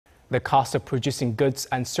The cost of producing goods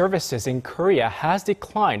and services in Korea has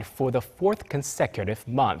declined for the fourth consecutive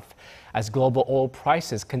month as global oil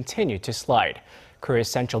prices continue to slide. Korea's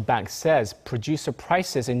central bank says producer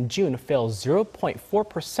prices in June fell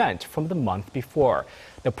 0.4% from the month before.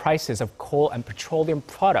 The prices of coal and petroleum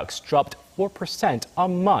products dropped 4% a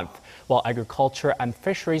month, while agriculture and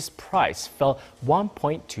fisheries price fell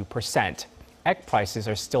 1.2%. Egg prices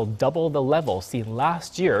are still double the level seen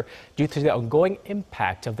last year due to the ongoing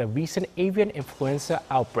impact of the recent avian influenza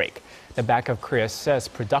outbreak. The Bank of Korea says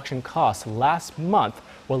production costs last month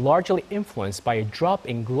were largely influenced by a drop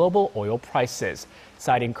in global oil prices,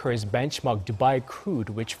 citing Korea's benchmark Dubai crude,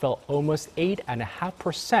 which fell almost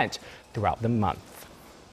 8.5% throughout the month.